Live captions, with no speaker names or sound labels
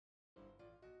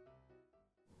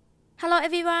Hello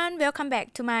everyone, welcome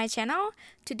back to my channel.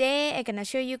 Today I'm gonna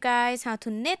show you guys how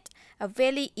to knit a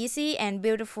very easy and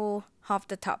beautiful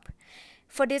halter top.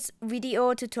 For this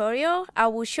video tutorial, I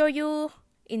will show you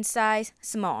in size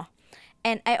small.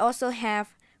 And I also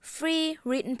have free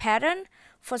written pattern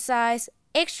for size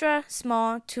extra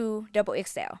small to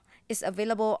XXL. It's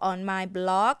available on my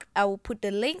blog. I will put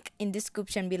the link in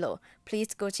description below.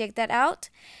 Please go check that out.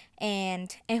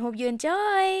 And I hope you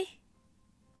enjoy.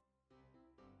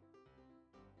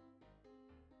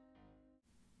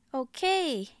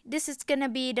 Okay, this is gonna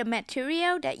be the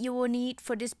material that you will need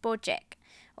for this project.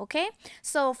 Okay,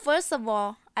 so first of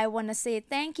all, I wanna say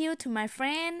thank you to my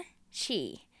friend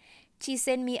She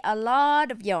sent me a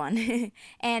lot of yarn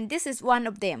and this is one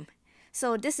of them.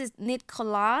 So this is knit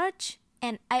collage,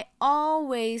 and I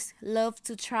always love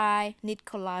to try knit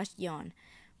collage yarn,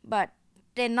 but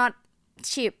they're not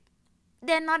cheap.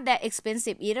 They're not that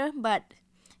expensive either, but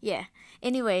yeah.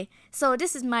 Anyway, so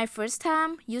this is my first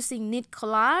time using knit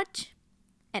collage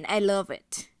and I love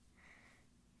it.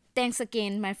 Thanks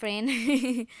again, my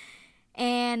friend.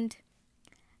 And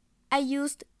I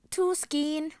used 2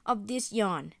 skeins of this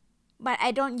yarn, but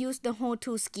I don't use the whole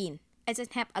 2 skeins. I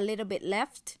just have a little bit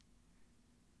left.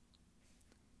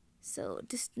 So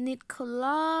this knit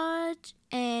collage,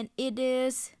 and it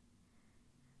is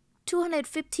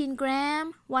 215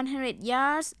 grams, 100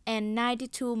 yards, and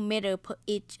 92 meters per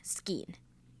each skein,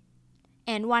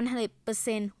 and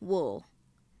 100% wool.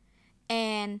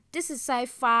 And this is size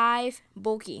 5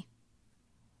 bulky.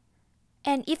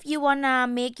 And if you wanna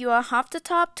make your halter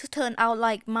top to turn out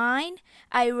like mine,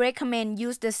 I recommend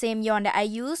use the same yarn that I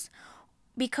use,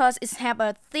 because it have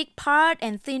a thick part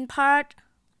and thin part,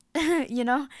 you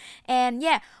know. And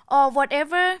yeah, or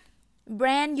whatever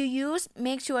brand you use,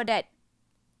 make sure that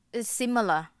is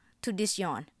similar to this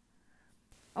yarn.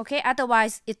 Okay,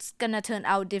 otherwise it's gonna turn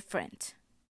out different.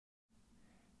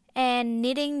 And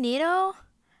knitting needle,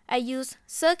 I use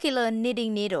circular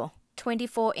knitting needle,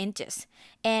 24 inches,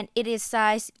 and it is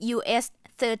size US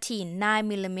 13, 9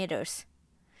 millimeters.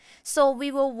 So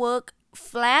we will work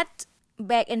flat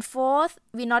back and forth.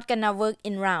 We're not gonna work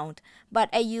in round, but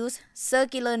I use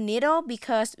circular needle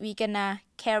because we're gonna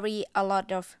carry a lot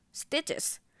of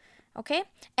stitches. Okay,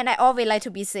 and I always like to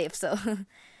be safe, so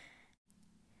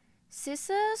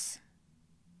scissors,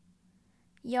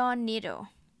 yarn needle,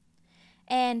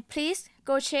 and please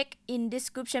go check in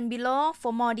description below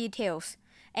for more details,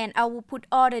 and I will put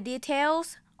all the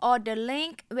details or the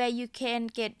link where you can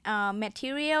get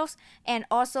materials, and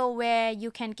also where you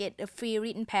can get a free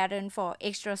written pattern for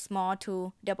extra small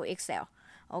to XXL.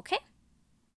 Okay,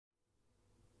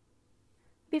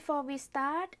 before we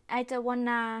start, I just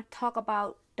wanna talk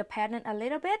about the pattern a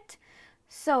little bit.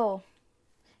 So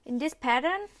in this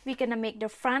pattern, we're gonna make the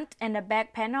front and the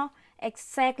back panel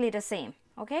exactly the same.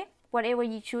 Okay, whatever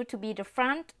you choose to be the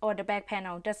front or the back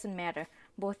panel, doesn't matter,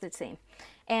 both the same.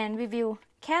 And we will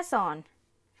cast on.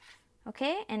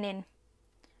 Okay, and then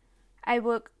I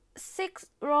work 6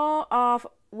 rows of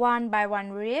 1 by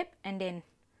 1 rib, and then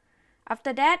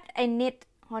after that I knit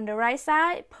on the right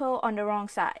side, purl on the wrong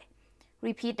side.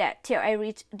 Repeat that till I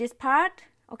reach this part.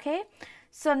 Okay,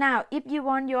 so now if you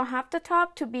want your halter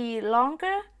top to be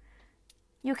longer,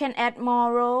 you can add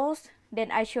more rows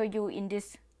than I show you in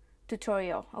this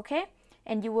tutorial. Okay,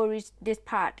 and you will reach this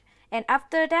part, and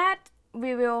after that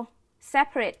we will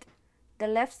separate the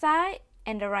left side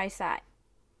and the right side.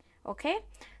 Okay,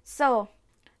 so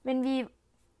when we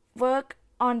work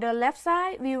on the left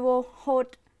side, we will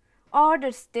hold all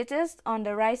the stitches on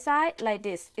the right side like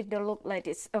this. It will look like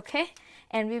this. Okay,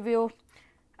 and we will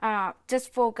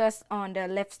just focus on the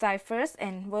left side first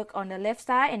and work on the left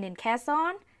side, and then cast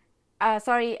on, and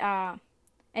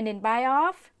then bind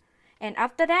off, and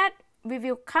after that we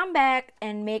will come back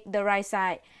and make the right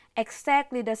side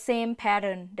exactly the same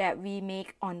pattern that we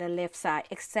make on the left side,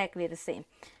 exactly the same.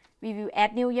 We will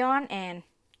add new yarn and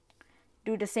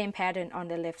do the same pattern on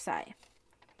the left side.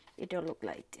 It will look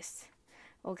like this.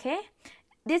 Okay,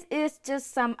 this is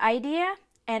just some idea,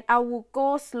 and I will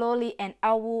go slowly and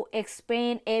I will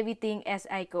explain everything as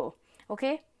I go.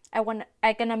 Okay,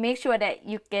 I gonna make sure that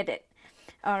you get it.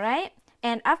 All right,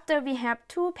 and after we have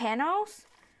 2 panels,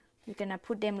 we're gonna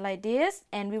put them like this,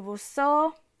 and we will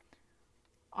sew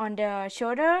on the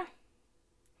shoulder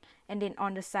and then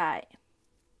on the side.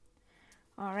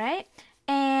 All right,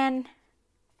 and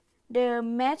the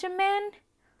measurement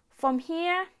from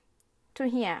here to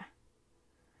here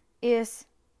is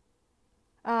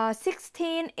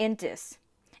 16 inches,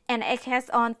 and I cast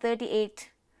on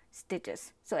 38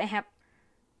 stitches, so I have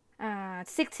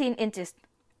 16 inches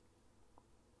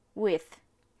width.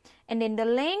 And then the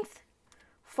length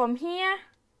from here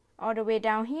all the way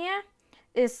down here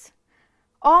is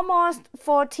almost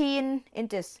 14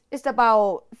 inches. It's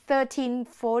about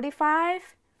 13.45.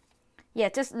 Yeah,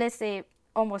 just let's say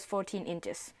almost 14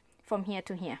 inches from here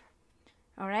to here.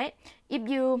 All right. If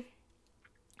you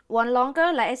want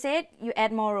longer, like I said, you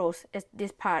add more rows at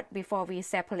this part before we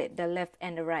separate the left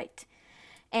and the right.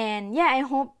 And yeah, I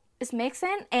hope it makes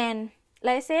sense. And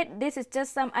like I said, this is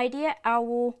just some idea. I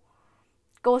will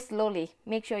go slowly.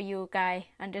 Make sure you guys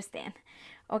understand.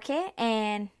 Okay,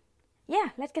 and yeah,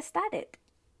 let's get started.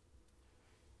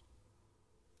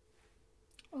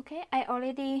 Okay, I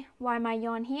already wired my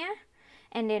yarn here.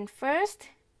 And then first,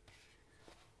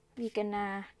 we're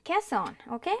gonna cast on.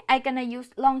 Okay, I'm gonna use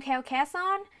long tail cast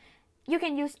on. You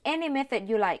can use any method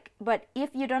you like, but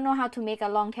if you don't know how to make a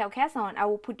long tail cast on, I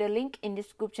will put the link in the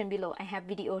description below. I have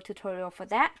video tutorial for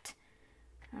that.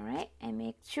 Alright, and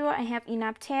make sure I have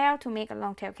enough tail to make a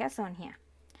long tail cast on here.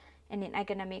 And then I'm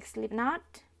gonna make slip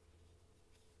knot.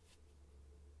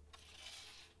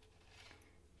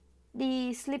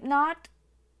 The slip knot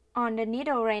on the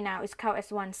needle right now is count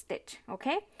as 1 stitch,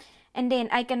 okay? And then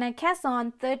I'm gonna cast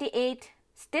on 38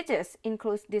 stitches,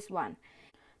 includes this one.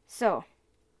 So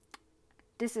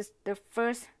this is the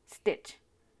first stitch.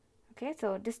 Okay,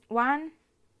 so this 1,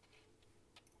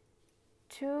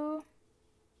 2,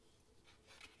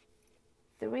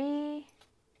 3,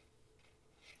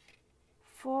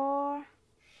 4,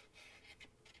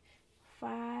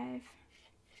 5,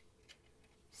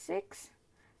 6.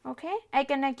 Okay, I'm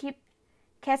gonna keep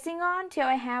casting on till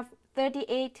I have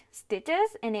 38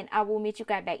 stitches, and then I will meet you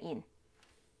guys back in.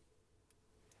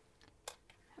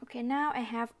 Okay, now I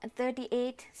have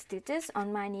 38 stitches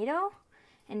on my needle,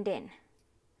 and then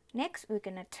next we're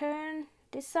gonna turn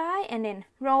this side and then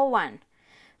row 1.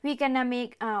 We're gonna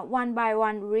make 1 by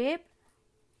 1 rib,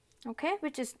 okay,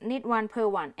 which is knit 1 per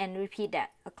 1, and repeat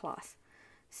that across.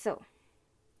 So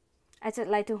I just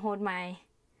like to hold my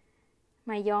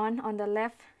yarn on the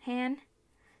left hand.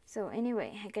 So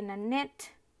anyway, I'm gonna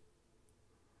knit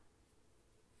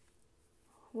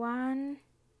 1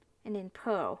 and then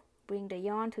purl. Bring the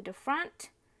yarn to the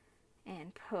front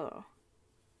and purl.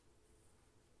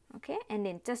 Okay, and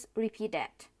then just repeat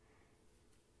that.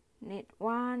 Knit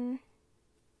 1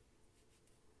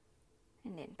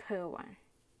 and then purl 1.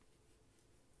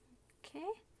 Okay,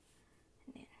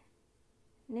 and then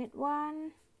knit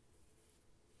 1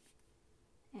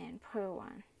 and purl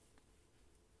 1.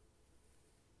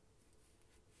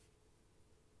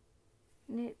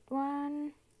 Knit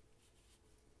 1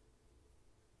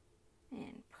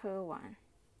 and purl 1.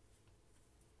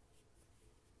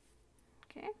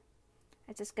 Okay,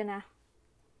 I'm just gonna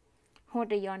hold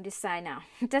the yarn this side now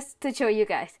just to show you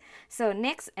guys. So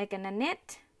next I'm gonna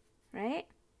knit, right,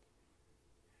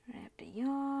 wrap the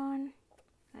yarn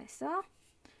like so,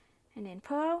 and then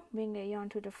purl. Bring the yarn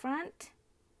to the front,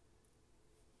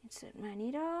 insert my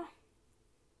needle,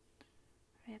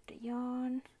 wrap the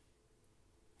yarn,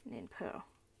 and then purl.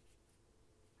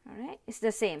 Alright, it's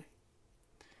the same.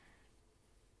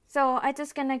 So I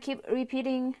just gonna keep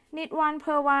repeating knit 1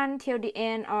 per 1 till the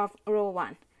end of row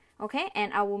 1. Okay,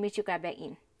 and I will meet you guys back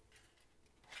in.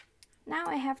 Now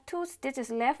I have 2 stitches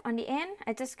left on the end.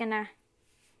 I just gonna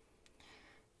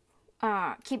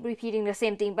keep repeating the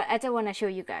same thing, but I just wanna show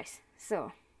you guys.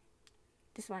 So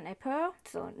this one I purl,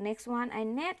 so next one I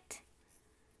knit,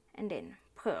 and then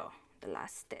purl the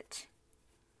last stitch.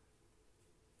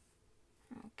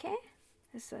 Okay,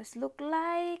 this was look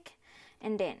like.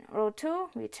 And then row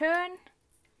 2, we turn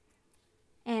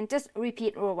and just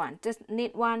repeat row 1. Just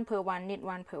knit 1 per 1, knit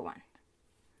 1 per 1.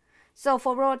 So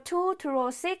for row 2 to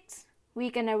row 6, we're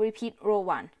gonna repeat row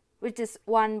 1, which is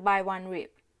 1 by 1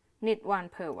 rib. Knit 1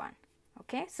 per 1.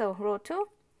 Okay, so row 2,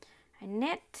 I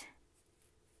knit,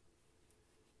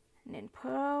 and then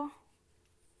purl,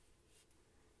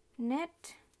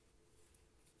 knit,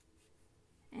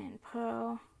 and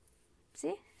purl.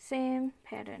 See, same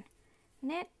pattern.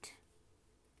 Knit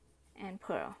and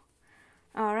purl.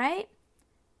 Alright,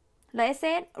 like I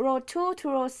said, row 2 to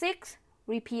row 6,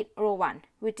 repeat row 1,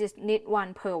 which is knit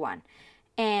 1 per 1,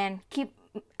 and keep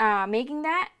making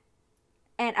that,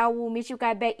 and I will meet you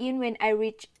guys back in when I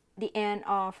reach the end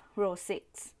of row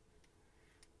 6.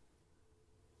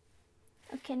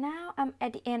 Okay, now I'm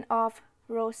at the end of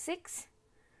row 6.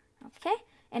 Okay,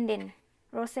 and then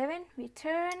row 7, we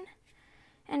turn,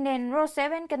 and then row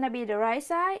 7 gonna be the right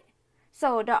side.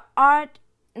 So the odd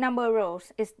number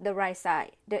rows is the right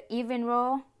side. The even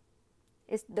row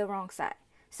is the wrong side.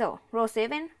 So row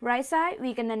 7, right side,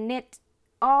 we're gonna knit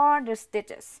all the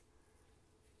stitches.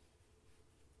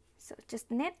 So just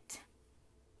knit.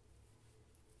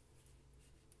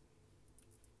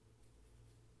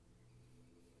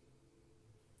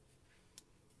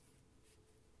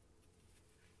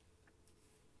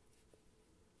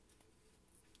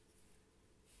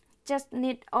 just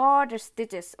knit all the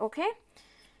stitches, okay?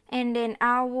 And then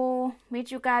I will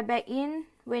meet you guys back in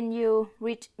when you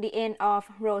reach the end of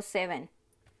row 7.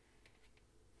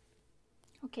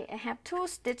 Okay, I have 2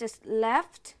 stitches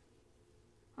left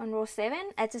on row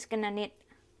 7. I'm just gonna knit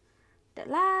the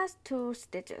last 2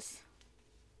 stitches.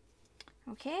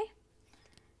 Okay,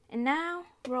 and now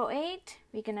row 8,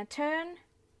 we're gonna turn.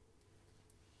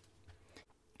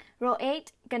 Row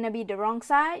 8 gonna be the wrong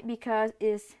side because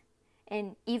it's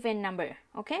an even number.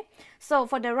 Okay, so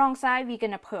for the wrong side, we're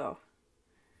gonna purl.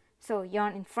 So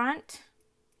yarn in front.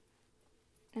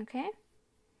 Okay,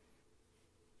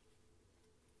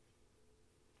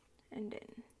 and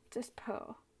then just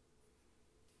purl.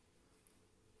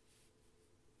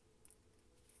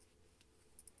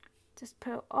 Just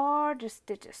purl all the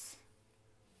stitches.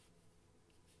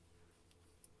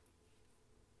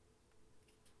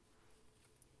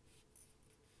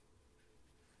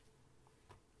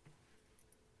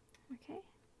 Okay,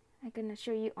 I'm gonna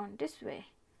show you on this way.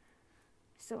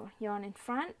 So yarn in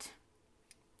front,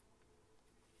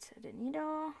 to the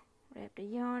needle, wrap the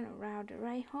yarn around the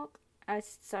right hook.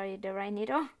 Sorry, the right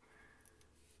needle.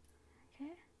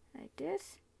 Okay, like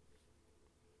this.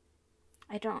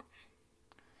 I don't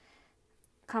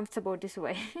comfortable this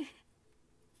way.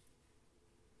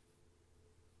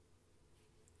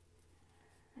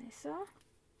 Like so.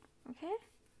 Okay.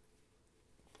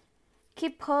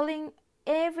 Keep pulling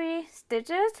every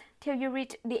stitches till you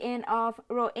reach the end of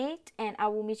row 8, and I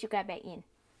will meet you guys back in.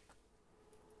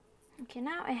 Okay,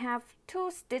 now I have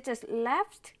 2 stitches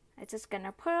left. I'm just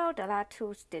gonna purl the last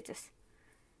 2 stitches.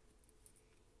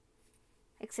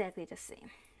 Exactly the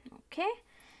same. Okay,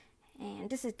 and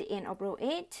this is the end of row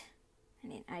 8,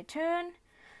 and then I turn.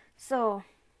 So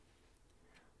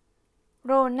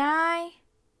row 9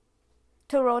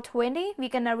 to row 20, we're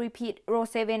gonna repeat row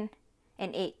 7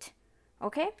 and 8.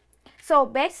 Okay, so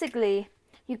basically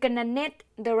you're gonna knit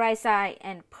the right side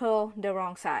and purl the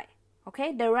wrong side.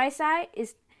 Okay, the right side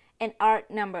is an odd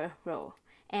number row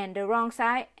and the wrong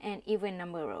side an even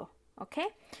number row. Okay,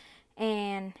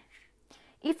 and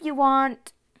if you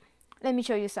want, let me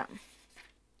show you some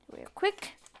real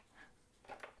quick.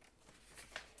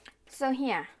 So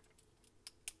here,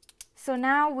 so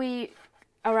now we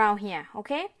around here.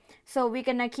 Okay, so we're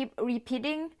gonna keep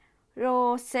repeating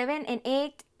row 7 and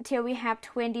 8 till we have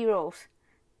 20 rows.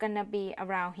 Gonna be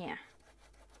around here,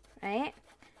 right?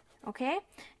 Okay,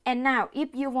 and now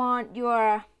if you want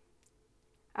your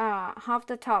half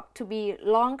the top to be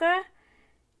longer,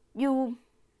 you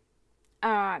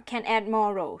can add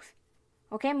more rows.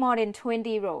 Okay, more than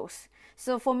 20 rows.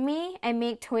 So for me, I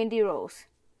make 20 rows,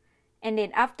 and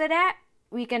then after that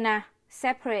we're gonna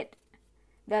separate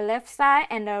the left side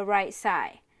and the right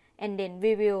side, and then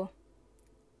we will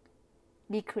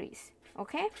decrease.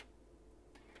 Okay,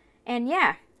 and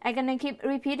yeah, I'm gonna keep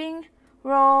repeating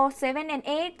row 7 and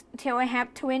 8 till I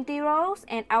have 20 rows,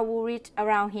 and I will reach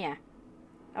around here.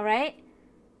 Alright,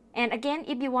 and again,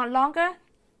 if you want longer,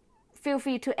 feel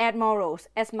free to add more rows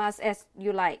as much as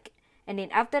you like, and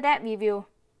then after that we will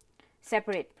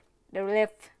separate the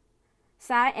left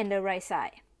side and the right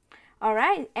side.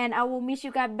 Alright, and I will meet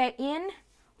you guys back in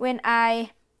when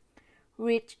I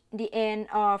reach the end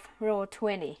of row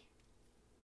 20.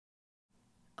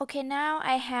 Okay, now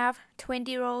I have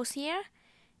 20 rows here,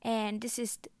 and this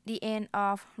is the end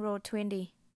of row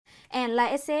 20. And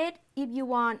like I said, if you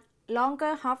want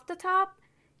longer half the top,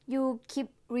 you keep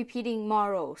repeating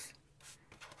more rows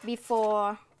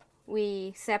before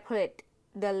we separate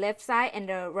the left side and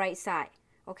the right side.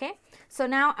 Okay, so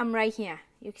now I'm right here.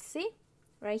 You can see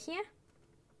right here.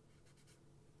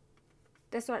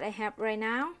 That's what I have right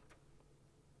now.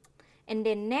 And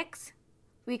then next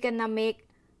we're gonna make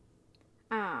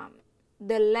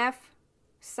the left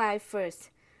side first.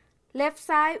 Left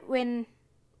side when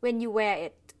you wear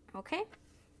it. Okay,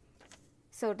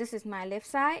 so this is my left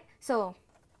side. So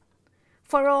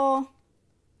for row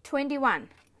 21,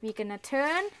 we're gonna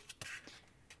turn,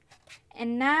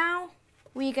 and now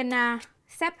we're gonna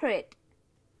separate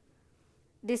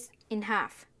this in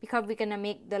half because we're gonna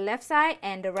make the left side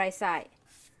and the right side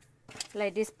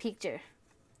like this picture,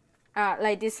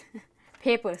 like this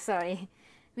paper, sorry.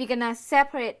 We're gonna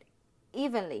separate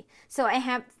evenly. So I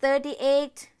have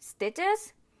 38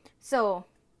 stitches, so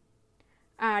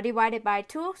divided by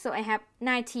 2, so I have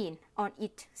 19 on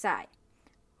each side.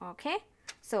 Okay,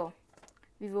 so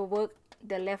we will work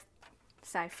the left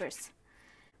side first.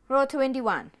 Row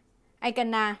 21, I'm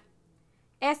gonna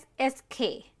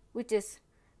SSK, which is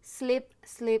slip,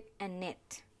 slip, and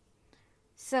knit.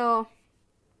 So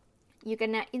you're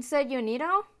gonna insert your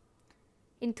needle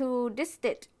into this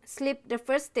stitch, slip the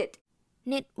first stitch,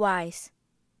 knit wise,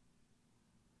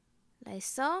 like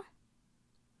so.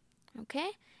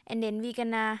 Okay, and then we're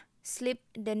gonna slip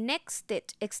the next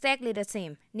stitch exactly the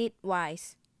same,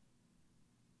 knitwise,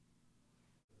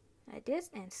 like this,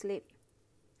 and slip.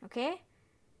 Okay,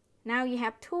 now you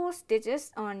have 2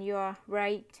 stitches on your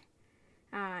right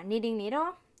knitting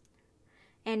needle,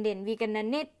 and then we're gonna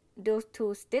knit those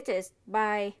 2 stitches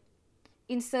by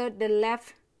insert the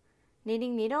left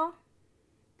knitting needle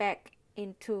back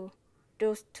into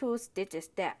those 2 stitches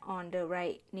that on the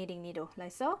right knitting needle,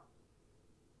 like so.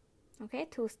 Okay,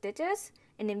 2 stitches,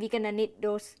 and then we're gonna knit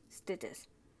those stitches.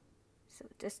 So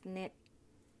just knit.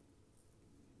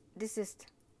 This is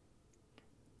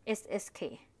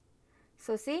SSK.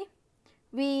 So see,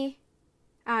 we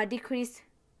decrease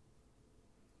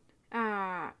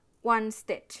 1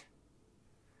 stitch.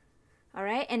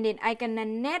 Alright, and then I gonna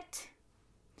knit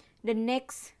the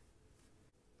next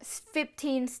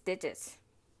 15 stitches.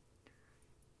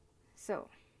 So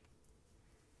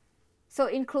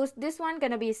includes this one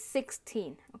gonna be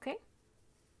 16. Okay,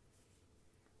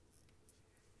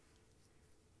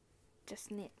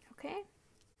 just knit. Okay,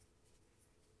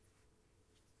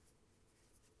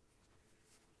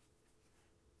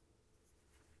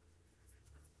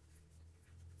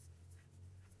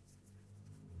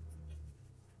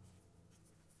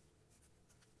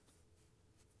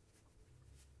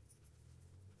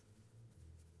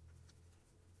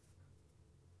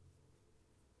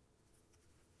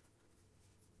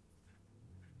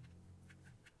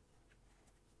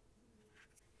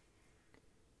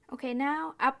 okay,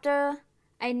 now after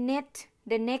I knit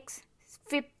the next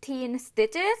 15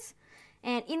 stitches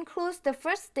and includes the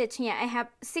first stitch here, I have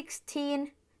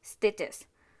 16 stitches.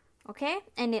 Okay,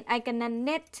 and then I gonna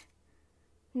knit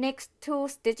next 2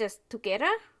 stitches together.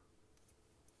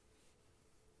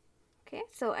 Okay,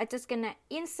 so I just gonna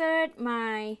insert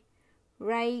my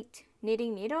right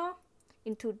knitting needle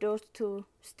into those 2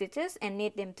 stitches and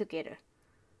knit them together.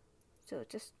 So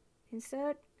just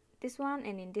insert this one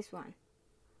and then this one,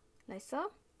 like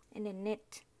so, and then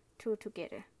knit 2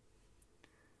 together.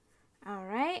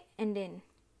 Alright, and then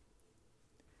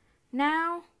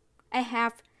now I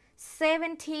have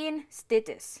 17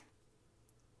 stitches.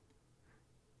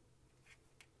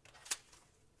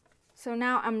 So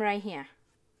now I'm right here,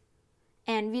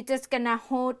 and we're just gonna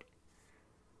hold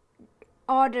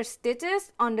all the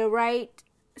stitches on the right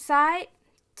side.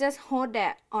 Just hold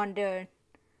that on the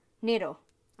needle.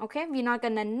 Okay, we're not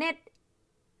gonna knit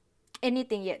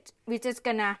anything yet. We're just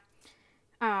gonna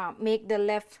make the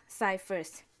left side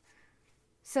first.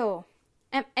 So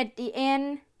at the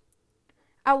end,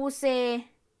 I would say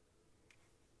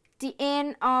the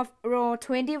end of row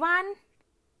 21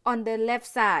 on the left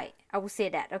side, I would say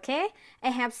that. Okay, I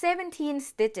have 17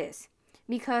 stitches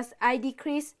because I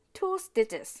decreased 2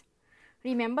 stitches.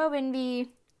 Remember when we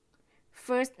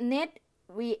first knit,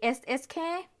 we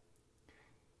SSK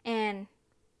and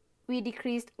we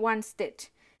decreased 1 stitch,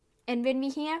 and when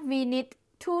we knit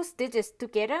 2 stitches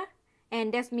together,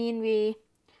 and that means we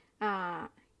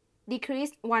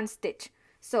decreased 1 stitch.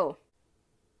 So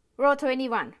row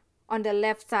 21 on the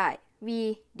left side,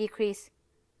 we decrease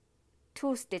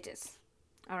 2 stitches.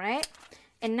 Alright,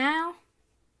 and now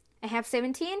I have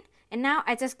 17, and now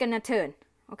I just gonna turn.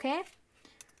 Okay,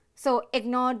 so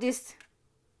ignore this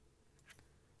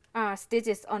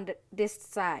stitches on this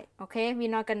side. Okay, we're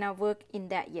not gonna work in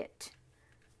that yet.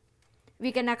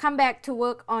 We're gonna come back to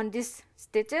work on these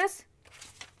stitches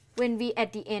when we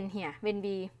at the end here, when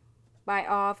we bind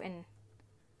off and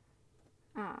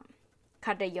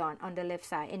cut the yarn on the left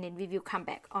side, and then we will come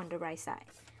back on the right side.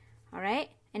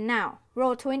 Alright, and now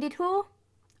row 22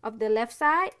 of the left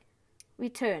side, we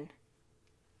turn.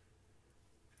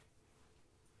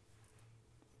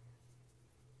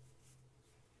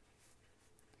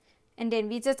 And then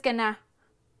we're just gonna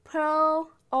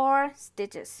purl or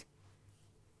stitches,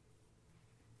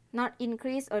 not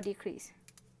increase or decrease.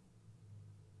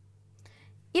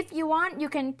 If you want, you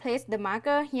can place the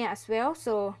marker here as well,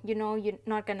 so you know you're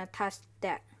not gonna touch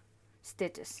that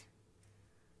stitches.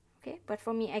 Okay, but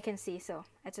for me I can see, so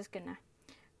I'm just gonna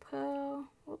purl.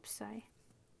 Oops, sorry.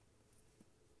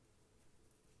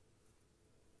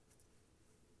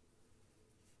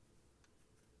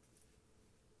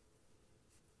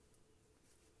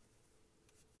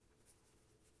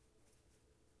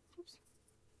 Oops.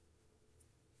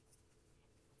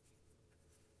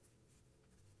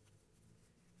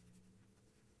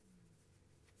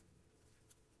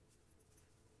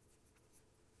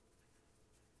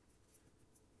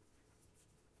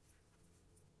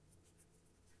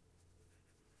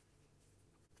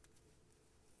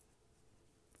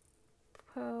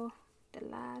 Purl the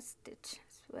last stitch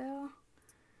as well.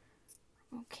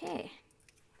 Okay,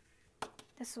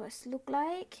 That's what it looks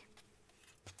like.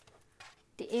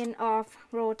 The end of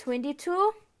row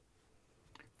 22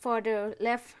 for the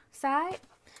left side.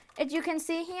 As you can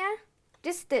see here,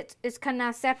 this stitch is kind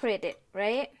of separated,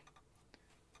 right?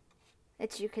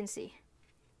 As you can see.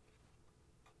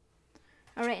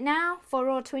 Alright, now for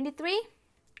row 23,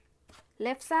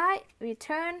 left side, we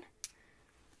turn.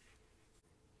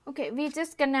 Okay, we're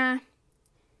just gonna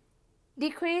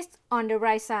decrease on the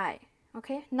right side.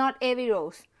 Okay, not every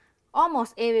row,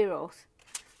 almost every row.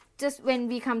 Just when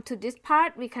we come to this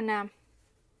part, we gonna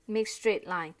make straight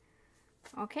line.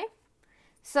 Okay,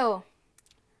 so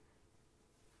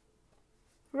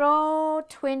row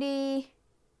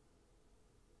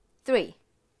 23,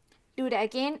 do that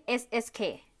again.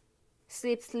 SSK,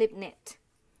 slip, slip, knit.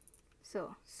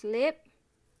 So slip,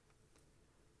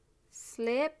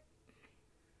 slip,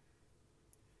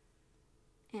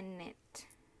 and knit.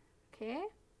 Okay,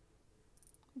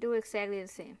 do exactly the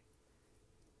same.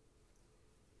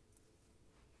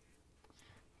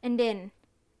 And then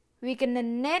we're gonna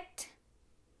knit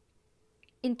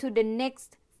into the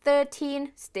next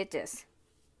 13 stitches.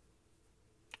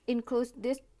 Includes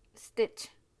this stitch,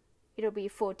 it'll be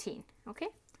 14. Okay,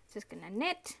 just gonna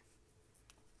knit.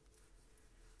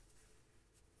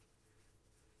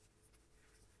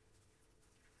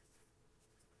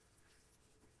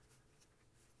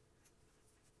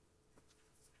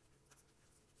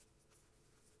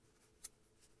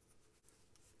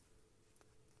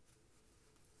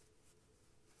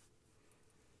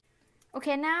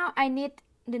 Okay, now I knit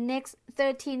the next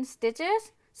 13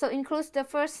 stitches. So includes the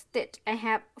first stitch. I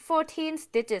have 14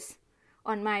 stitches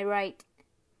on my right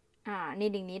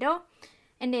knitting needle.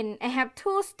 And then I have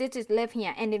 2 stitches left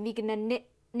here. And then we're gonna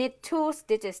knit 2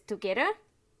 stitches together.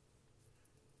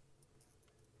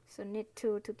 So knit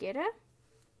 2 together.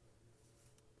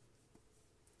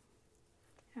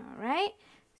 Alright.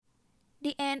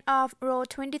 The end of row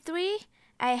 23,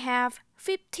 I have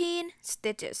 15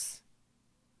 stitches.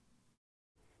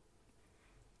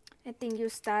 I think you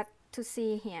start to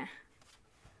see here.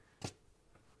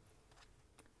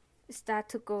 Start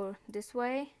to go this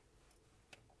way.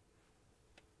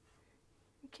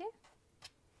 Okay.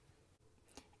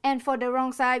 And for the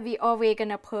wrong side, we always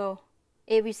gonna purl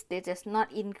every stitches,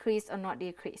 not increase or not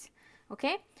decrease.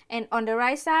 Okay. And on the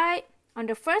right side, on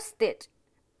the first stitch,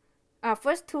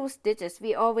 first 2 stitches,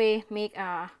 we always make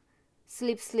a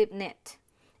slip, slip, knit.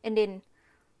 And then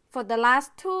for the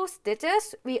last 2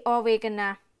 stitches, we always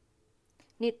gonna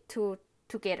knit 2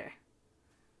 together,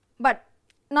 but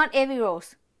not every row,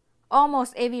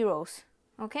 almost every row.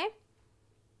 Okay,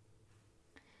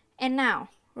 and now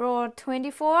row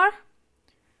 24,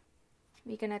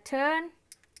 we're gonna turn.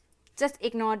 Just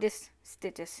ignore these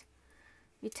stitches.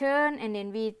 We turn and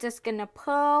then we just gonna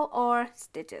purl our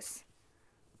stitches.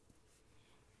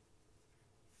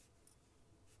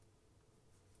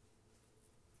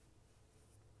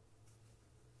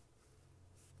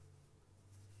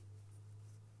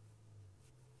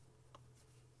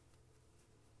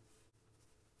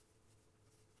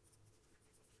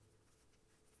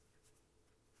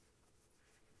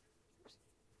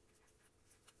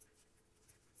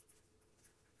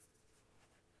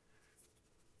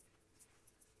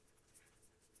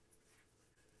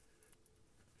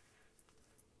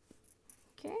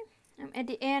 Okay, I'm at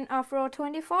the end of row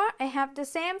 24. I have the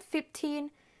same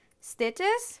 15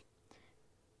 stitches.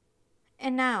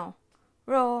 And now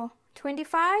row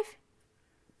 25,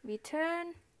 we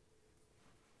turn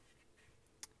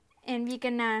and we're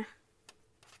gonna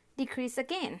decrease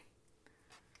again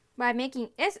by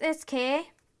making SSK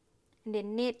and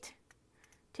then knit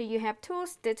till you have 2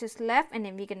 stitches left, and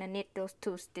then we're gonna knit those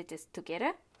 2 stitches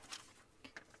together.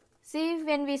 See,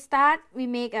 when we start, we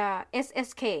make a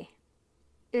SSK.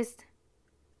 Is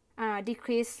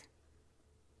decrease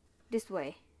this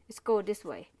way. It's go this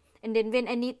way, and then when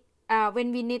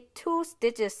when we knit 2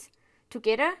 stitches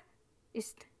together,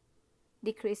 it's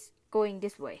decrease going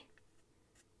this way.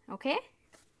 Okay.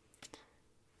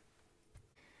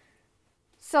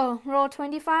 So row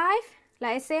 25,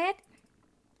 like I said,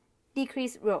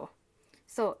 decrease row.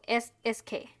 So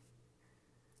SSK.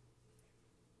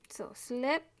 So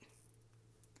slip,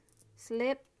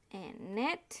 slip, and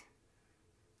knit.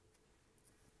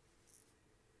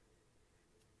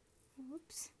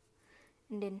 Oops.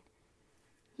 And then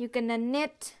you're gonna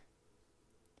knit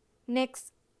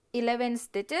next 11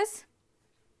 stitches.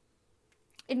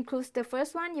 Includes the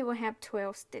first one, you will have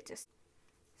 12 stitches.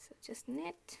 So just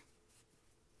knit.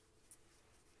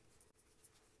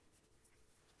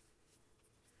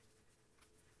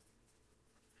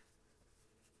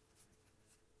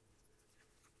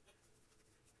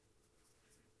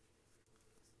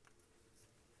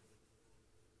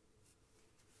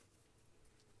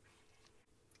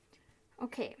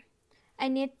 Okay, I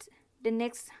need the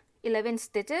next 11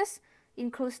 stitches,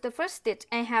 includes the first stitch.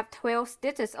 I have 12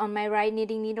 stitches on my right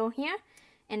knitting needle here,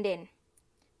 and then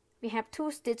we have 2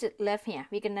 stitches left here.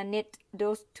 We're gonna knit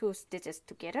those 2 stitches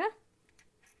together.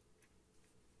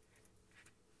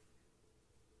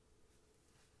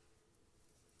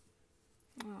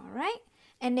 Alright,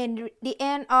 and then the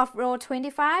end of row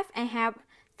 25, I have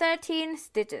 13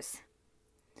 stitches.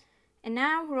 And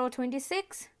now row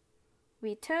 26,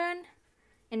 we turn,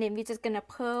 and then we're just gonna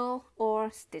purl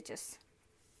our stitches.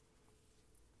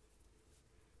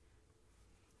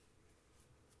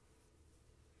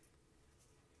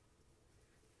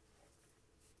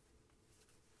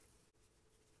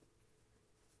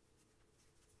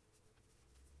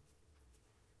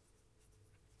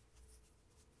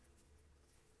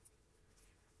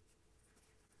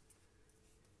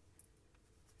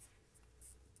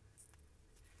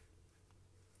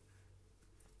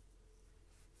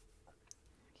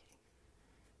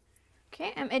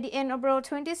 Okay, I'm at the end of row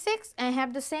 26. I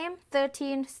have the same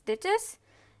 13 stitches,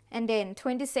 and then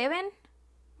 27,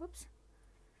 oops,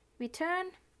 we turn,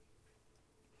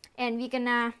 and we're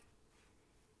gonna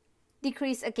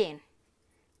decrease again.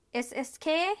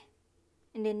 SSK,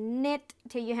 and then knit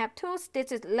till you have 2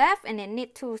 stitches left, and then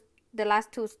knit the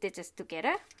last 2 stitches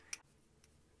together.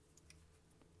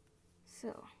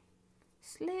 So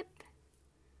slip,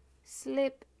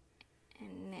 slip,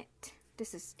 and knit.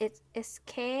 This is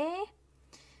SK,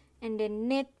 and then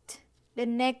knit the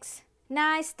next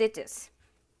 9 stitches.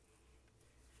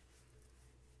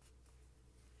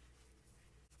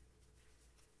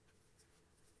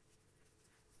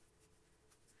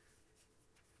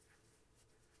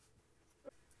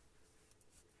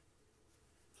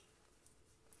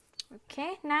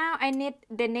 Okay, now I knit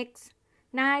the next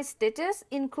 9 stitches,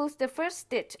 includes the first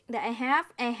stitch that I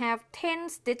have. I have 10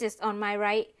 stitches on my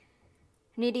right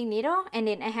knitting needle, and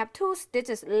then I have 2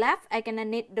 stitches left. I'm gonna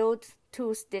knit those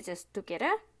 2 stitches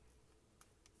together.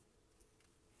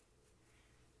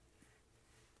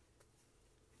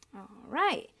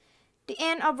 Alright, the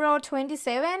end of row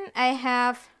 27, I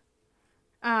have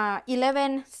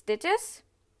 11 stitches,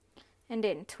 and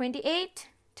then 28,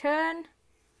 turn,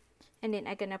 and then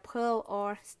I'm gonna purl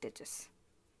our stitches.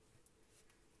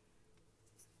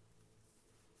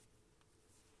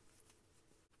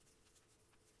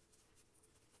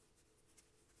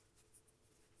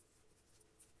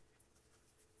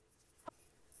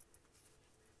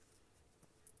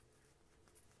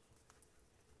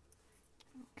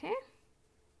 Okay,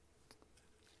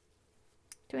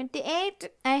 28,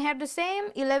 I have the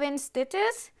same 11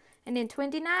 stitches, and then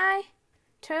 29,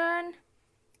 turn,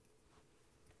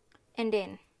 and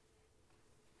then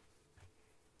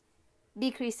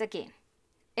decrease again.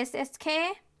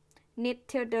 SSK, knit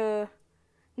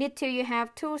till you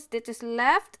have 2 stitches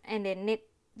left, and then knit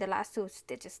the last 2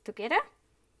 stitches together.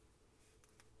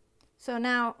 So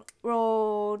now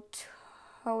row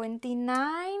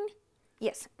 29,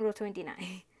 yes, row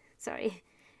 29. Sorry,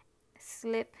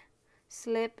 slip,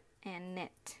 slip, and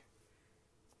knit.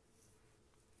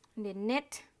 And then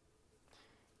knit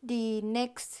the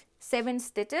next 7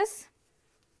 stitches.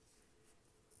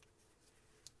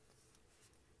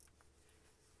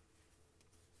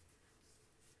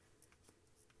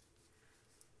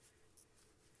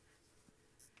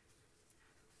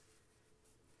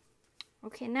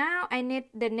 Okay, now I knit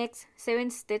the next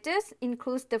 7 stitches,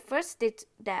 includes the first stitch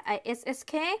that I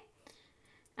SSK.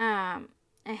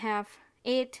 I have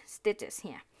 8 stitches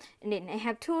here, and then I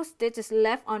have 2 stitches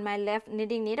left on my left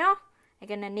knitting needle. I'm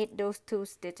gonna knit those 2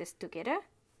 stitches together,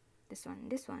 this one,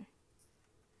 this one.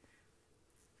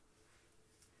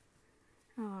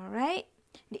 Alright,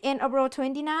 the end of row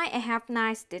 29, I have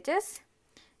 9 stitches,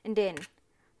 and then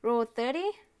row 30,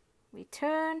 we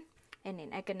turn, and then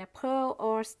I'm gonna purl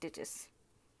our stitches.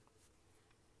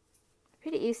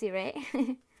 Pretty easy, right?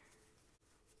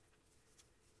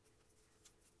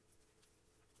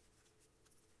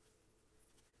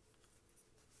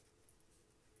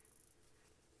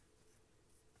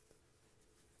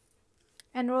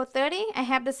 And row 30, I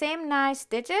have the same 9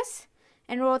 stitches,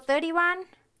 and row 31,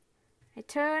 I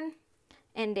turn,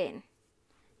 and then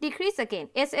decrease again,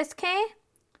 SSK,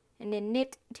 and then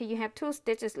knit till you have 2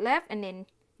 stitches left, and then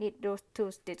knit those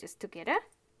 2 stitches together.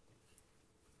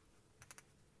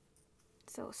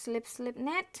 So slip, slip,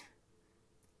 knit,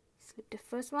 slip the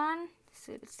first one,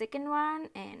 slip the second one,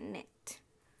 and knit,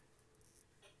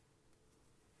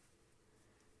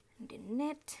 and then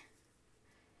knit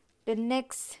the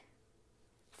next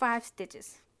 5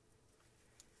 stitches.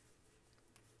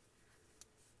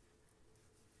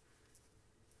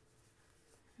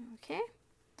 Okay,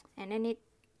 and then knit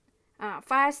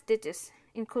 5 stitches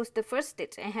includes the first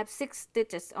stitch. I have 6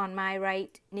 stitches on my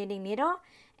right knitting needle,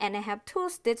 and I have 2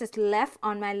 stitches left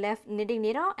on my left knitting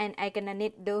needle, and I'm gonna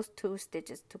knit those 2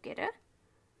 stitches together.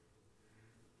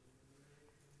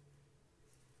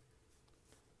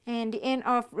 And the end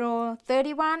of row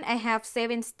 31, I have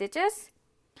 7 stitches.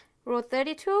 Row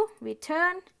 32, we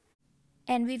turn,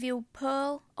 and we will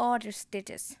purl all the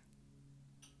stitches.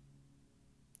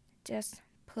 Just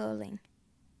purling.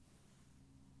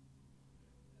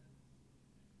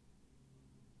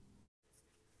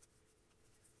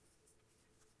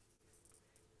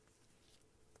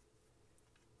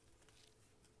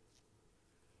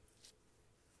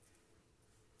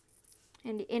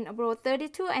 And the end of row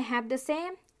 32, I have the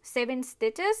same 7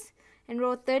 stitches. In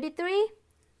row 33,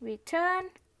 we turn,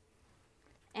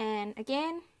 and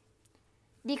again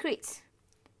decrease.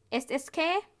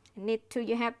 SSK, knit till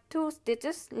you have 2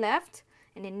 stitches left,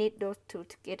 and then knit those 2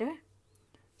 together.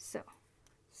 So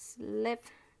slip,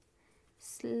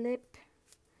 slip,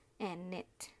 and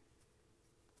knit,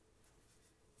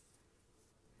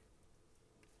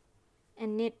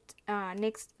 and knit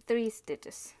next 3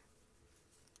 stitches.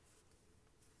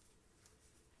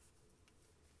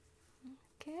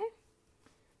 Okay,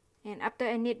 and after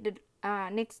I knit the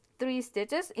next 3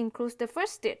 stitches, includes the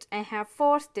first stitch, I have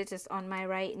 4 stitches on my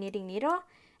right knitting needle,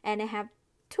 and I have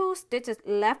 2 stitches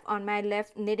left on my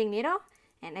left knitting needle,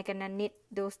 and I'm gonna knit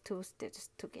those 2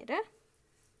 stitches together.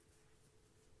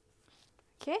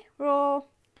 Okay,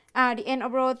 the end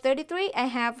of row 33, I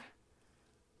have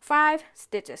 5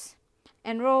 stitches,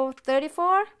 and row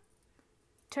 34,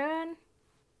 turn,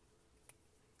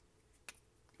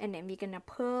 and then we're gonna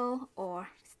purl our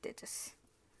stitches.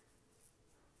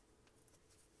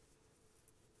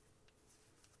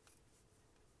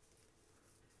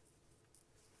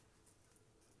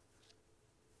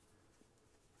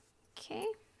 Okay.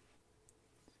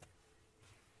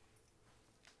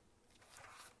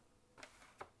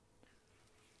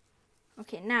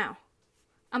 Okay, now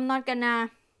I'm not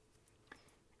gonna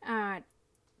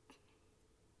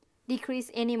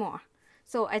decrease anymore.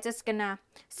 So I just gonna,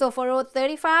 so for row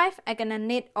 35, I'm gonna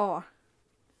knit all,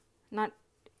 not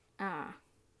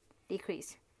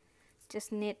decrease.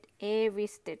 Just knit every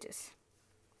stitches.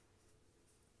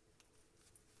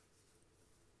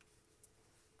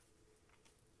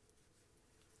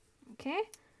 Okay,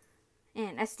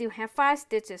 and I still have 5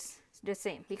 stitches, the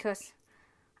same, because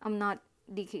I'm not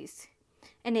decreased.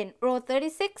 And then row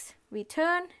 36, we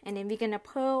turn, and then we're gonna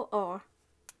purl all.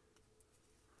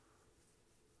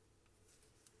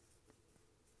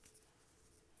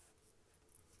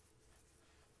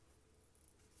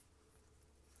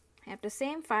 Have the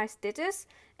same 5 stitches,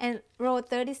 and row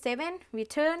 37, we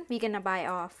turn, we're gonna bind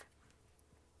off.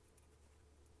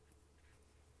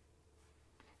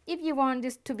 If you want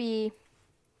this to be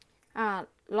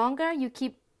longer, you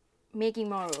keep making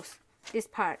more rows, this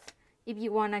part. If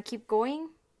you wanna keep going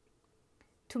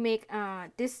to make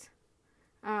this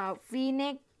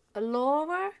V-neck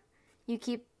lower, you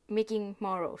keep making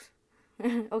more rows.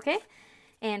 Okay,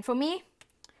 and for me,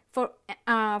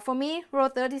 row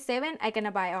 37, I'm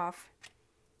gonna bind off.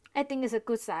 I think it's a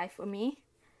good size for me,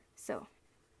 so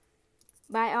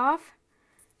bind off.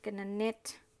 Gonna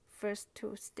knit first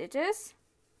 2 stitches.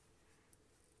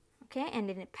 Okay, and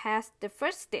then pass the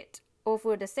first stitch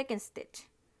over the second stitch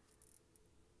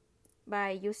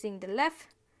by using the left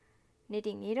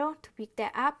knitting needle to pick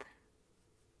that up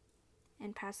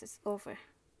and pass it over.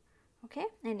 Okay,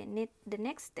 and then knit the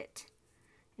next stitch,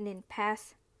 and then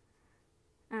pass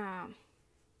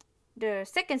the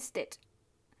second stitch.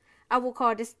 I will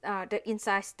call this the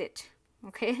inside stitch.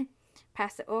 Okay,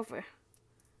 pass it over.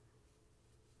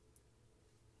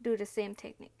 Do the same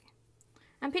technique.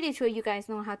 I'm pretty sure you guys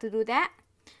know how to do that.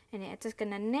 And then I'm just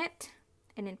gonna knit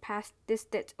and then pass this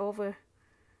stitch over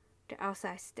the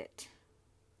outside stitch,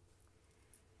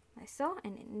 like so,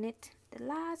 and then knit the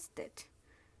last stitch,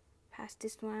 pass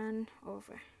this one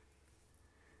over,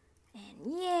 and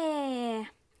yeah,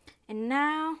 and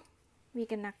now we're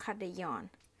gonna cut the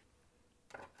yarn.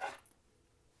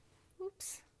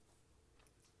 Oops,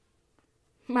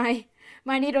 my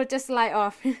needle just slide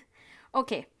off.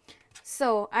 Okay,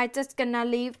 so I just gonna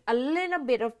leave a little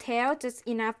bit of tail, just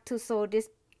enough to sew this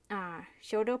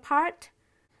shoulder part.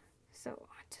 So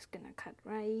I'm just gonna cut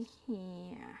right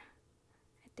here.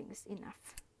 I think it's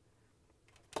enough.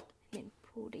 Then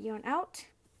pull the yarn out.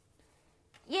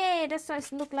 Yeah, that's what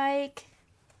it looks like.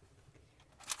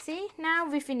 See, now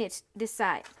we finished this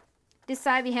side. This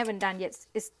side we haven't done yet.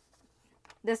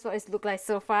 That's what it looks like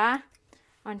so far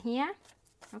on here.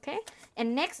 Okay,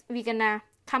 and next we're gonna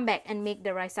come back and make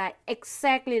the right side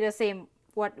exactly the same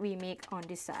what we make on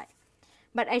this side,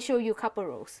 but I show you a couple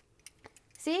rows.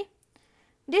 See,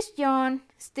 this yarn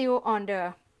still on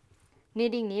the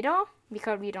knitting needle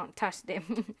because we don't touch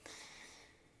them.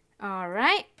 All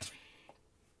right,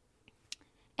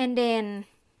 and then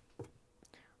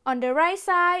on the right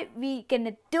side we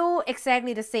gonna do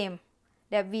exactly the same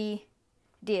that we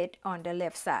did on the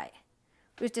left side,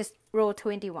 which is row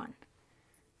 21.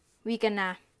 We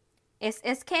gonna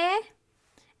SSK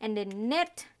and then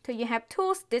knit till you have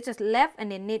 2 stitches left,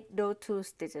 and then knit those 2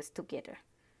 stitches together.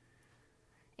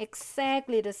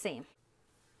 Exactly the same.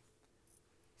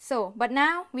 So, but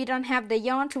now we don't have the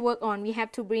yarn to work on. We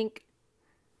have to bring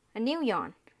a new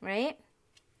yarn, right?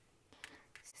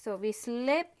 So we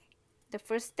slip the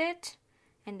first stitch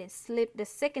and then slip the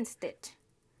second stitch.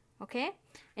 Okay,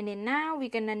 and then now we're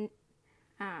gonna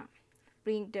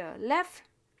bring the left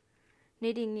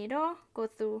knitting needle, go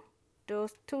through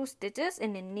those 2 stitches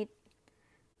and then knit,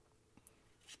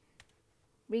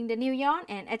 bring the new yarn,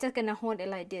 and I'm just gonna hold it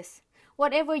like this.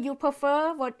 Whatever you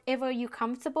prefer, whatever you're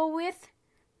comfortable with,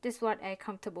 this is what I'm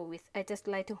comfortable with. I just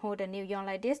like to hold the new yarn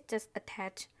like this, just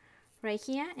attach right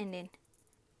here and then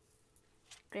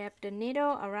grab the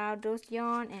needle around those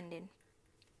yarn and then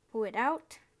pull it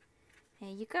out. There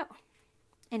you go.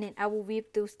 And then I will weave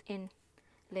those in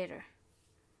later.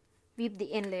 Weave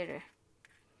the end later.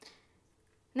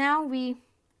 Now we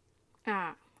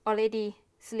already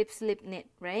slip knit,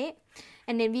 right?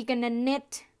 And then we're gonna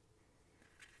knit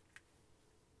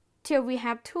till we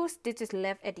have 2 stitches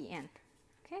left at the end.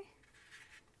 Okay,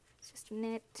 just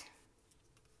knit.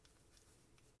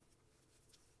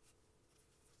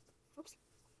 Oops.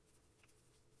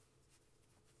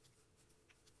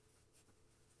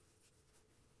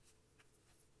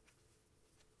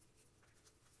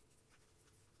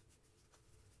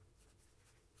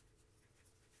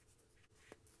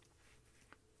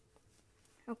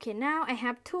 Okay, now I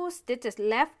have 2 stitches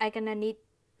left. I'm gonna knit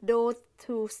those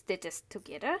 2 stitches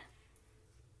together.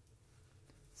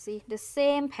 See, the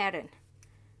same pattern.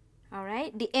 All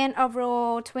right, the end of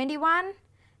row 21,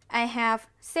 I have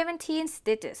 17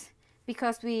 stitches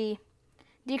because we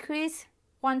decrease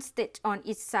 1 stitch on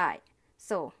each side.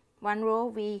 So one row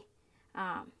we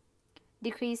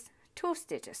decrease 2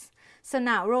 stitches. So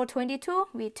now row 22,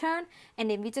 we turn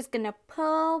and then we're just gonna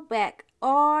pull back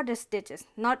all the stitches,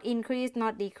 not increase,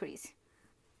 not decrease,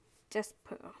 just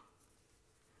pull.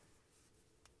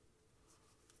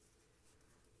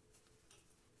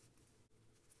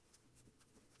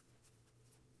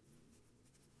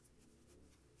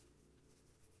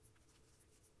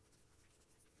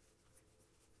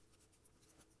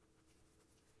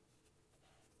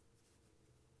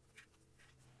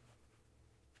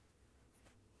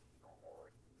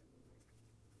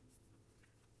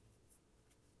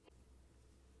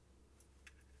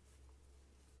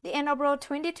 The end of row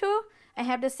 22, I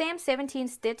have the same 17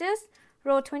 stitches.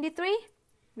 Row 23,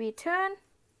 we turn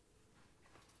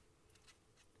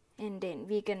and then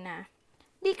we're gonna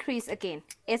decrease again,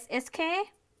 SSK,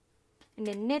 and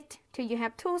then knit till you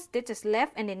have 2 stitches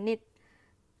left and then knit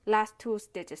last 2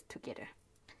 stitches together.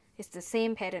 It's the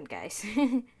same pattern, guys.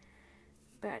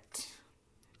 But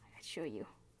I'll show you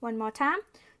one more time.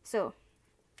 So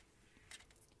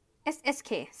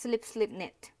SSK, slip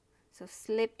knit. So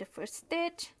slip the first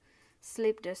stitch,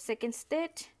 slip the second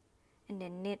stitch, and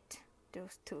then knit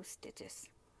those 2 stitches.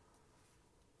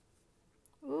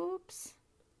 Oops.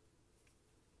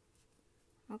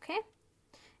 Okay,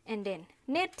 and then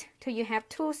knit till you have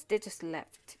 2 stitches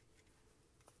left.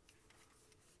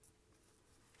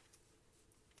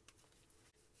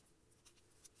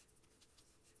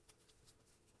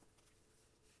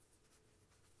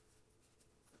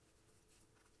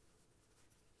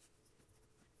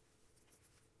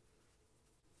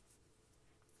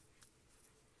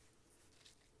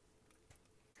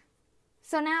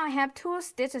 So now I have 2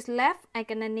 stitches left. I'm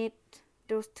gonna knit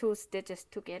those 2 stitches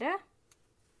together.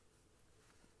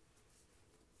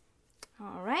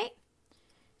 All right,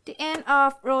 the end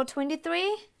of row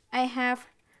 23, I have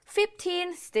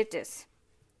 15 stitches.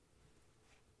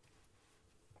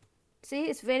 See,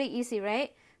 it's very easy,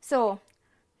 right? So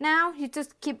now you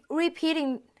just keep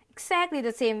repeating exactly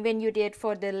the same when you did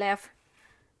for the left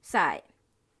side.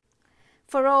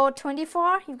 For row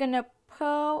 24, you're gonna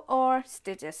purl all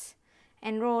stitches.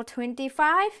 And row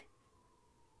 25,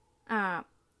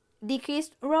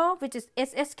 decreased row, which is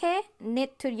SSK,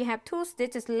 knit till you have 2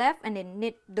 stitches left and then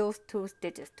knit those 2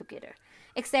 stitches together.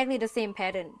 Exactly the same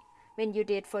pattern when you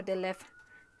did for the left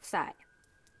side.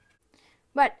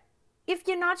 But if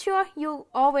you're not sure, you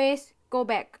always go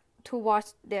back to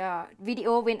watch the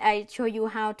video when I show you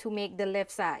how to make the left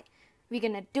side. We're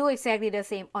gonna do exactly the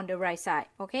same on the right side,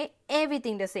 okay?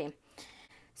 Everything the same.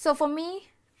 So for me,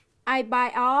 I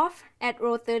buy off at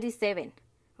row 37.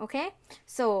 Okay,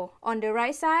 so on the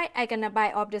right side I gonna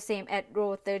buy off the same at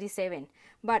row 37,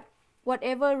 but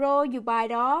whatever row you buy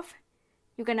off,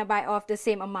 you're gonna buy off the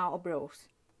same amount of rows.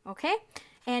 Okay,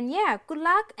 and yeah, good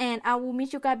luck, and I will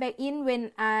meet you guys back in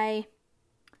when I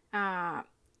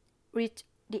reach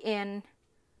the end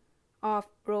of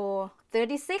row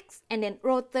 36, and then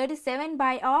row 37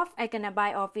 buy off, I gonna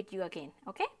buy off with you again.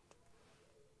 Okay,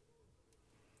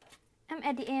 I'm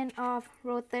at the end of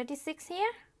row 36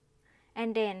 here,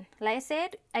 and then like I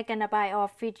said, I gonna buy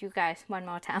off with you guys one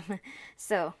more time.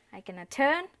 So I gonna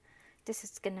turn, this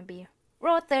is gonna be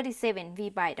row 37 we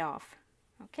bite off.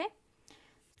 Okay,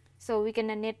 so we're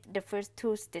gonna knit the first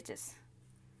 2 stitches.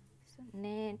 So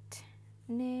knit,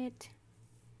 knit,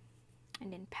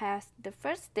 and then pass the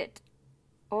first stitch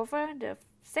over the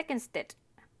second stitch.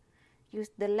 Use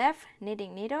the left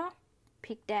knitting needle,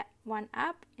 pick that one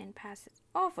up and pass it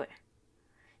over,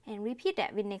 and repeat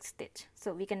that with next stitch.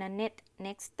 So we're gonna knit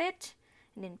next stitch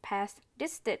and then pass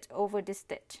this stitch over this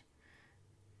stitch.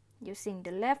 Using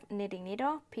the left knitting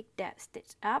needle, pick that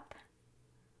stitch up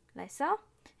like so,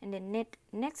 and then knit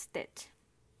next stitch,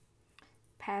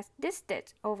 pass this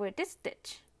stitch over this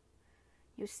stitch.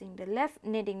 Using the left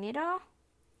knitting needle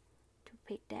to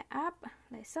pick that up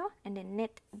like so, and then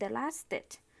knit the last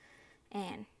stitch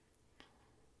and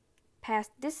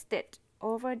pass this stitch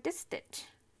over this stitch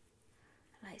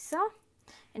like so.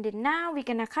 And then now we're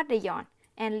gonna cut the yarn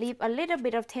and leave a little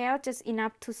bit of tail, just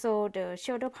enough to sew the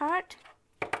shoulder part.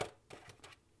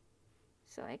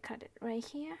 So I cut it right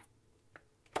here,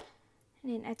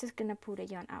 and then I'm just gonna pull the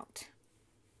yarn out.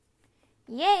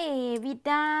 Yay, we're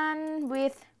done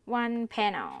with one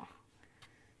panel.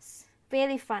 It's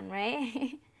very fun,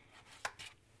 right?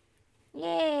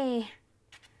 Yay,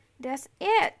 that's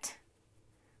it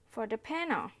for the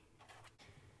panel.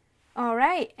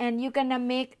 Alright, and you're gonna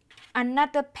make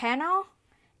another panel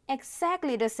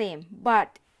exactly the same,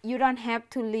 but you don't have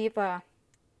to leave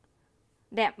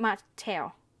that much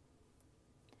tail,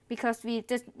 because we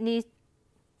just need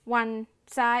one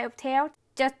side of tail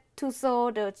just to sew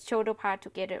the shoulder part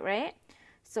together, right?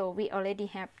 So we already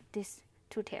have these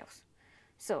 2 tails,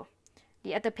 so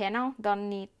the other panel don't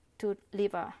need to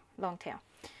leave a long tail.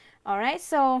 Alright,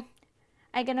 so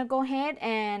I'm gonna go ahead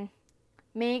and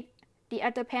make the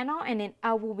other panel, and then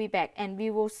I will be back and we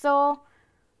will sew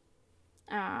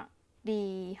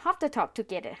the halter top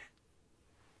together.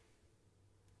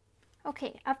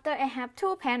 Okay, after I have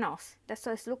 2 panels, that's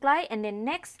what it looks like, and then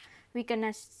next we're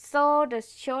gonna sew the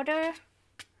shoulder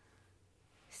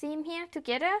seam here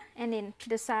together, and then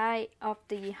the side of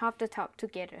the halter top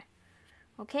together.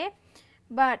 Okay,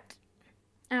 but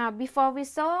before we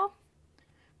sew,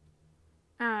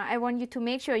 I want you to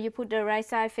make sure you put the right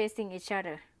side facing each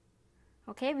other.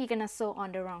 Okay, we're gonna sew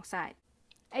on the wrong side.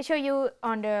 I show you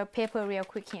on the paper real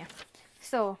quick here.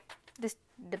 So this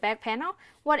the back panel,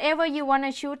 whatever you want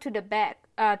to shoot to the back,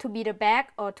 to be the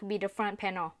back or to be the front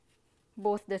panel,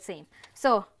 both the same.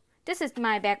 So this is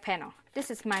my back panel, this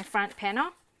is my front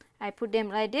panel. I put them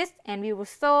like this, and we will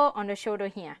sew on the shoulder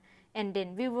here, and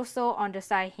then we will sew on the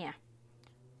side here.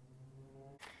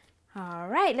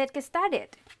 Alright, let's get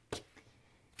started.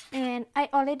 And I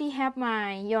already have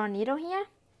my yarn needle here.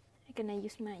 I'm gonna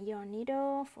use my yarn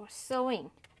needle for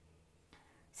sewing.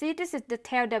 See, this is the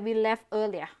tail that we left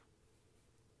earlier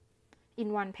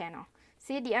in one panel.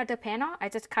 See, the other panel I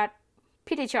just cut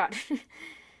pretty short.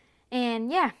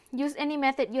 And yeah, use any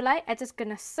method you like. I'm just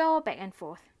gonna sew back and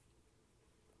forth.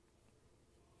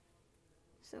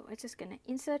 So I'm just gonna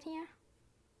insert here.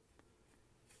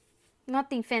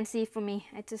 Nothing fancy for me.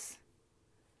 I just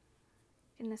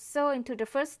gonna sew into the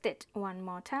first stitch one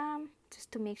more time,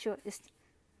 just to make sure it's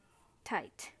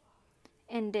tight,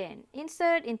 and then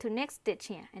insert into next stitch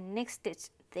here, and next stitch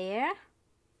there,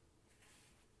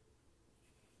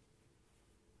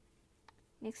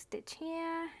 next stitch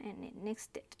here, and then next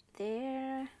stitch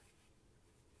there,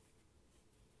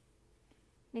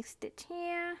 next stitch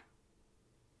here,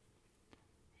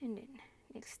 and then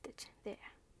next stitch there.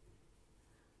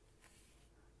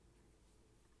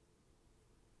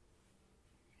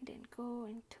 And then go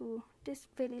into this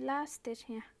very last stitch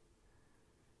here,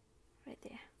 right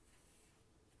there.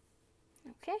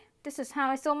 Okay, this is how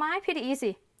I sew mine, pretty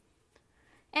easy.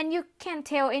 And you can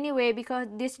tell anyway, because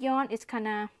this yarn is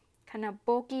kinda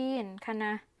bulky and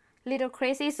kinda little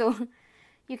crazy, so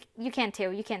you can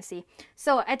tell, you can see.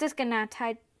 So I just gonna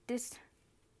tie those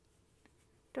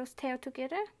tails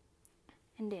together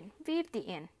and then weave the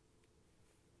end.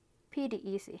 Pretty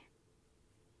easy.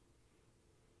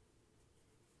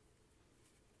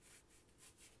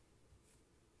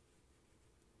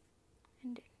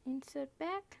 And then insert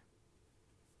back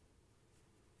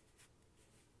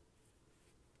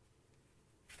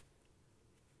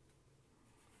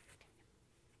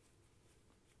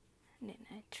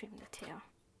I trim the tail.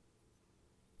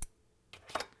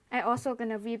 I also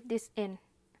gonna weave this in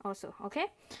also, okay?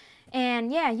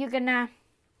 And yeah, you're gonna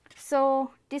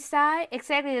sew this side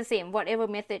exactly the same, whatever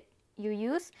method you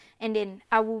use, and then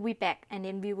I will weave back and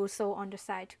then we will sew on the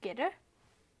side together.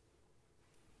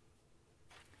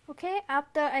 Okay,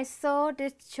 after I sew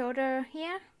this shoulder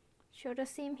here, shoulder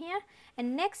seam here,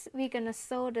 and next we're gonna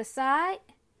sew the side,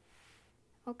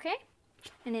 okay?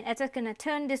 And then I'm just gonna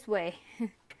turn this way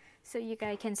so you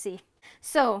guys can see.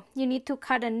 So you need to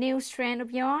cut a new strand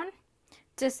of yarn,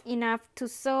 just enough to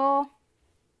sew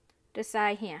the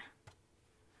side here.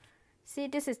 See,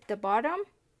 this is the bottom.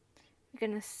 We're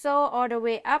gonna sew all the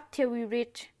way up till we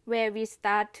reach where we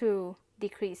start to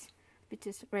decrease, which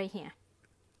is right here.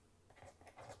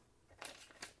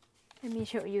 Let me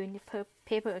show you in the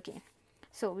paper again.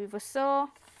 So we will sew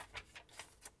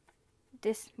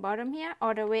this bottom here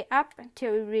all the way up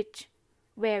until we reach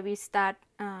where we start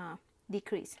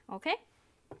decrease, okay?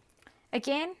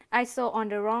 Again, I sew on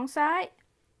the wrong side,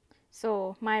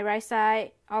 so my right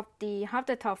side of the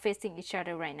halter top facing each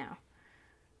other right now.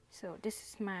 So this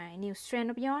is my new strand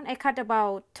of yarn. I cut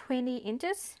about 20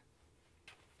 inches.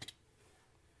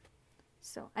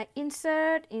 So I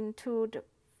insert into the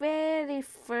very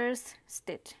first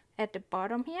stitch at the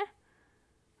bottom here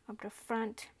of the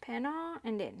front panel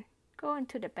and then go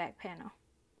into the back panel.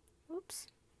 Oops.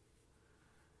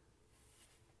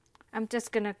 I'm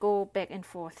just gonna go back and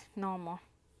forth normal.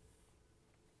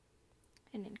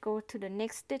 And then go to the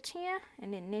next stitch here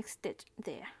and then next stitch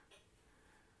there.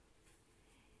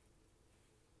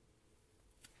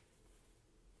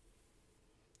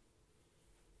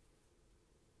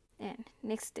 And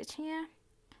next stitch here,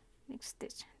 next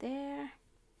stitch there.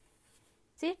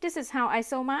 See, this is how I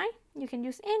sew mine. You can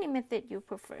use any method you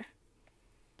prefer.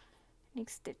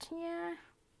 Next stitch here,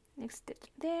 next stitch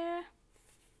there.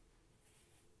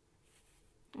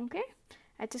 Okay,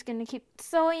 I'm just gonna keep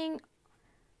sewing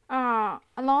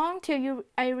along till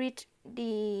I reach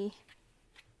this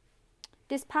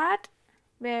part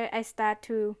where I start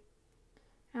to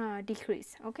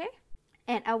decrease. Okay,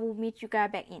 and I will meet you guys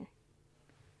back in.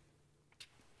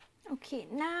 Okay,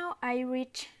 now I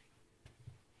reach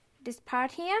this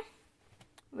part here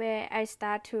where I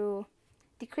start to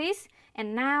decrease,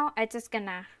 and now I just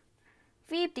gonna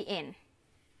weave the end.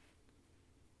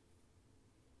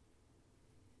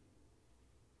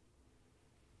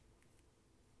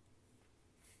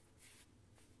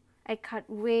 I cut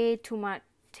way too much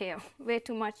tail, way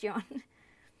too much yarn.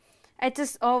 I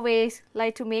just always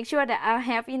like to make sure that I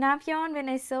have enough yarn when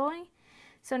I sewing.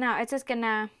 So now I just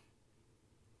gonna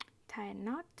tie a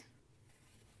knot.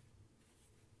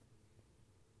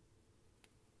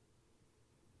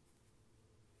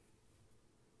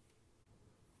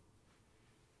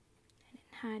 And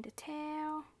then hide the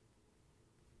tail.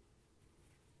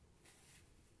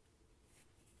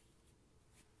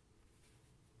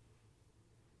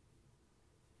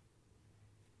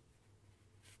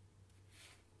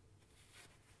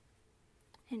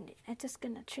 And then I'm just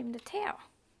gonna trim the tail.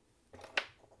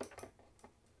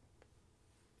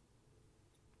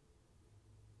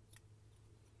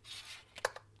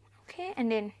 Okay, and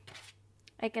then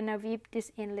I'm gonna weave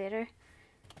this in later.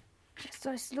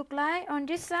 So it's look like on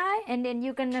this side, and then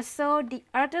you're gonna sew the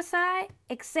other side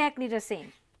exactly the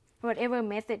same, whatever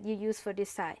method you use for this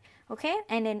side. Okay,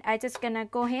 and then I just gonna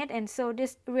go ahead and sew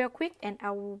this real quick, and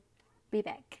I will be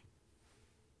back.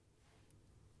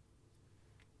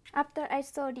 After I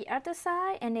sew the other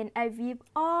side, and then I weave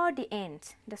all the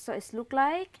ends. That's what it look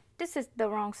like. This is the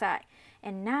wrong side,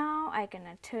 and now I'm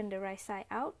gonna turn the right side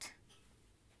out.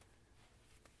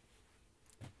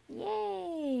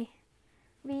 Yay!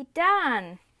 We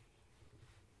done!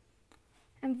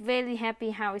 I'm very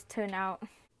happy how it turned out.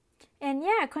 And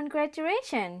yeah,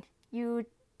 congratulations! You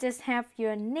just have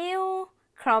your new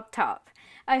crop top.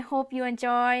 I hope you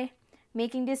enjoy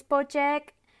making this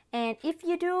project, and if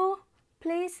you do,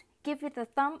 please give it a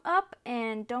thumb up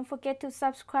and don't forget to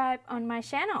subscribe on my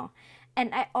channel.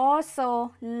 And I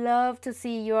also love to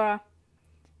see your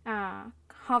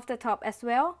halter top as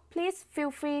well. Please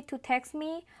feel free to text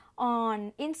me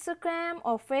on Instagram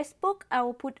or Facebook. I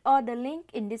will put all the link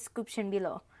in the description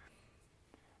below.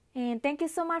 And thank you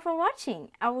so much for watching.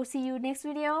 I will see you next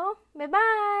video. Bye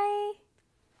bye.